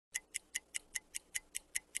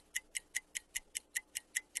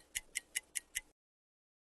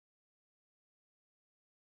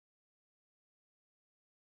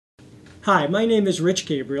Hi, my name is Rich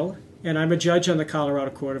Gabriel, and I'm a judge on the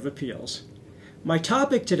Colorado Court of Appeals. My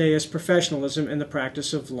topic today is professionalism in the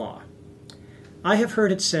practice of law. I have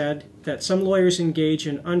heard it said that some lawyers engage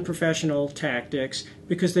in unprofessional tactics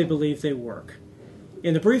because they believe they work.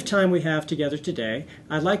 In the brief time we have together today,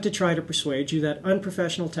 I'd like to try to persuade you that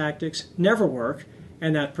unprofessional tactics never work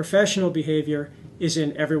and that professional behavior is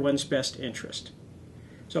in everyone's best interest.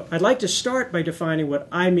 So I'd like to start by defining what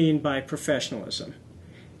I mean by professionalism.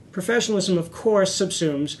 Professionalism, of course,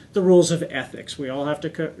 subsumes the rules of ethics. We all have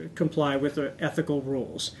to comply with the ethical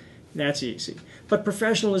rules. That's easy. But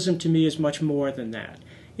professionalism to me is much more than that.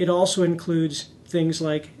 It also includes things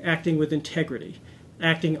like acting with integrity,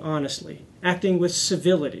 acting honestly, acting with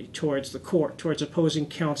civility towards the court, towards opposing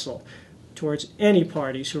counsel, towards any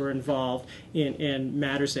parties who are involved in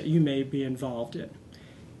matters that you may be involved in.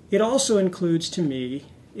 It also includes, to me,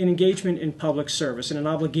 an engagement in public service and an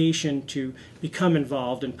obligation to become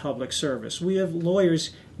involved in public service. We as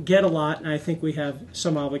lawyers get a lot, and I think we have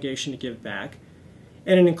some obligation to give back.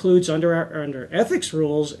 And it includes, under ethics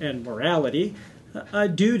rules and morality, a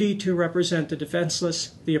duty to represent the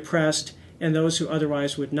defenseless, the oppressed, and those who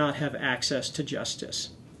otherwise would not have access to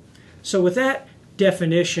justice. So with that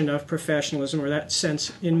definition of professionalism, or that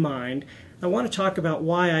sense in mind, I want to talk about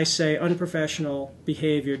why I say unprofessional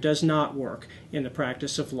behavior does not work in the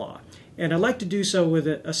practice of law. And I'd like to do so with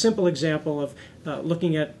a simple example of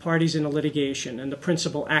looking at parties in a litigation and the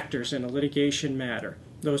principal actors in a litigation matter.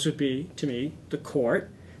 Those would be, to me, the court,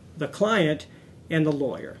 the client, and the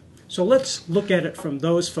lawyer. So let's look at it from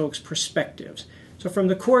those folks' perspectives. So from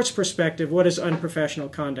the court's perspective, what does unprofessional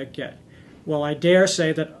conduct get? Well, I dare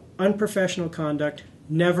say that unprofessional conduct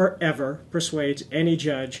never, ever persuades any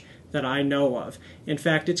judge that I know of. In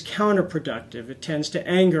fact, it's counterproductive. It tends to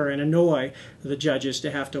anger and annoy the judges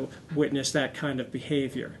to have to witness that kind of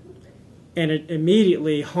behavior. And it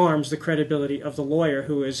immediately harms the credibility of the lawyer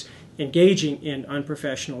who is engaging in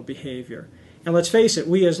unprofessional behavior. And let's face it,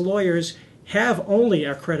 we as lawyers have only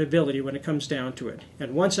our credibility when it comes down to it.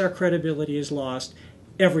 And once our credibility is lost,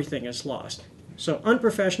 everything is lost. So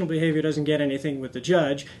unprofessional behavior doesn't get anything with the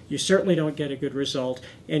judge. You certainly don't get a good result,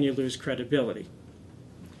 and you lose credibility.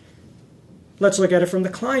 Let's look at it from the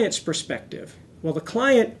client's perspective. Well, the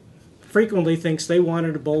client frequently thinks they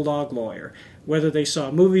wanted a bulldog lawyer, whether they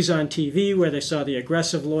saw movies on TV where they saw the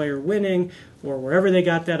aggressive lawyer winning, or wherever they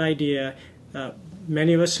got that idea.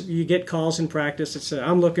 Many of us, you get calls in practice that say,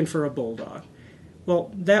 "I'm looking for a bulldog."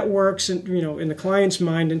 Well, that works in the client's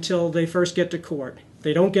mind until they first get to court.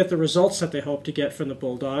 They don't get the results that they hope to get from the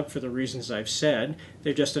bulldog for the reasons I've said.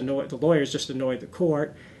 The lawyers just annoyed the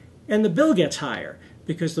court, and the bill gets higher,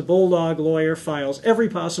 because the bulldog lawyer files every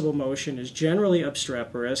possible motion, is generally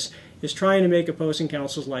obstreperous, is trying to make opposing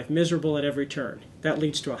counsel's life miserable at every turn. That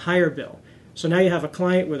leads to a higher bill. So now you have a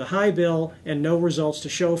client with a high bill and no results to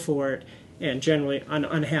show for it, and generally an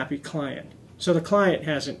unhappy client. So the client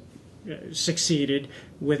hasn't succeeded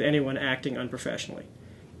with anyone acting unprofessionally.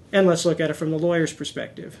 And let's look at it from the lawyer's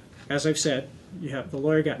perspective. As I've said, the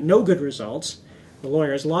lawyer got no good results, the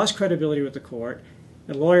lawyer has lost credibility with the court,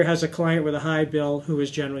 the lawyer has a client with a high bill who is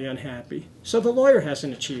generally unhappy. So the lawyer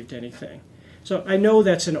hasn't achieved anything. So I know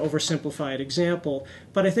that's an oversimplified example,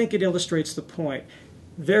 but I think it illustrates the point.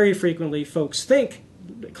 Very frequently,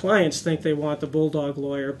 clients think they want the bulldog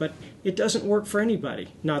lawyer, but it doesn't work for anybody.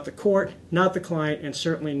 Not the court, not the client, and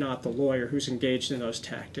certainly not the lawyer who's engaged in those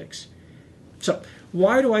tactics. So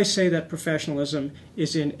why do I say that professionalism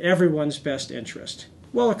is in everyone's best interest?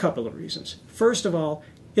 Well, a couple of reasons. First of all,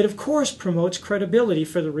 it of course promotes credibility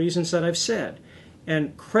for the reasons that I've said.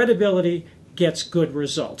 And credibility gets good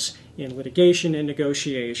results in litigation and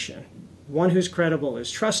negotiation. One who's credible is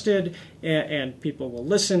trusted, and people will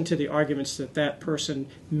listen to the arguments that that person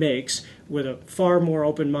makes with a far more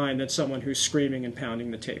open mind than someone who's screaming and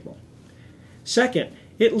pounding the table. Second,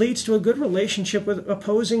 it leads to a good relationship with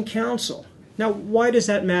opposing counsel. Now, why does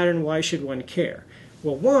that matter, and why should one care?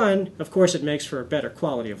 Well, one, of course, it makes for a better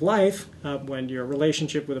quality of life when your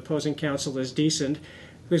relationship with opposing counsel is decent,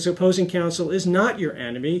 because opposing counsel is not your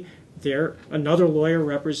enemy. They're another lawyer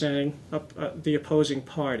representing the opposing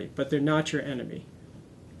party, but they're not your enemy.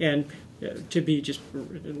 And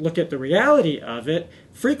look at the reality of it,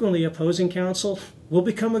 frequently opposing counsel will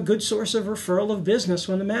become a good source of referral of business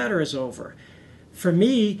when the matter is over. For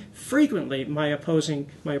me, frequently my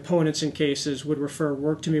opponents in cases would refer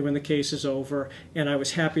work to me when the case is over, and I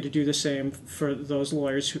was happy to do the same for those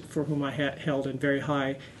lawyers for whom I held in very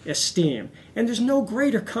high esteem. And there's no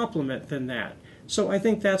greater compliment than that. So I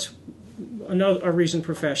think that's a reason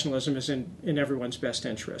professionalism is in everyone's best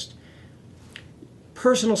interest.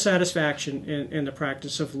 Personal satisfaction in the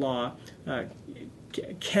practice of law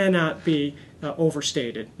cannot be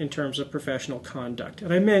overstated in terms of professional conduct.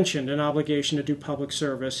 And I mentioned an obligation to do public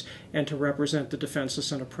service and to represent the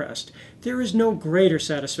defenseless and oppressed. There is no greater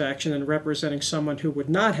satisfaction than representing someone who would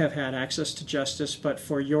not have had access to justice but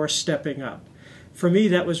for your stepping up. For me,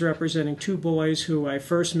 that was representing two boys who I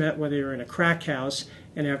first met when they were in a crack house,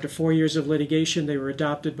 and after 4 years of litigation, they were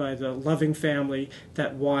adopted by the loving family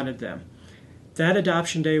that wanted them. That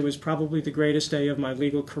adoption day was probably the greatest day of my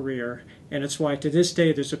legal career, and it's why to this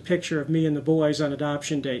day there's a picture of me and the boys on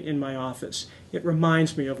adoption day in my office. It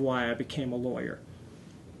reminds me of why I became a lawyer.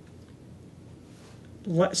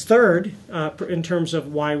 Third, in terms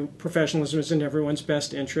of why professionalism is in everyone's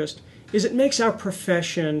best interest, is it makes our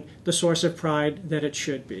profession the source of pride that it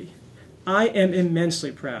should be. I am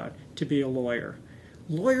immensely proud to be a lawyer.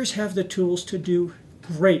 Lawyers have the tools to do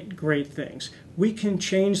great things. We can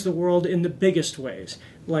change the world in the biggest ways,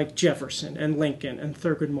 like Jefferson and Lincoln and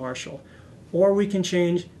Thurgood Marshall. Or we can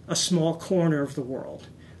change a small corner of the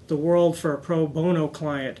world for a pro bono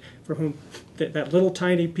client for whom that little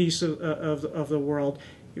tiny piece of the world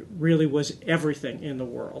really was everything in the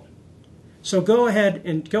world. So go ahead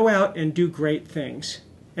and go out and do great things,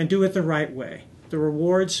 and do it the right way. The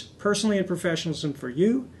rewards, personally and professionalism, for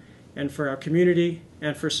you and for our community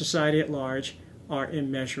and for society at large are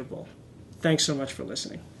immeasurable. Thanks so much for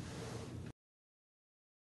listening.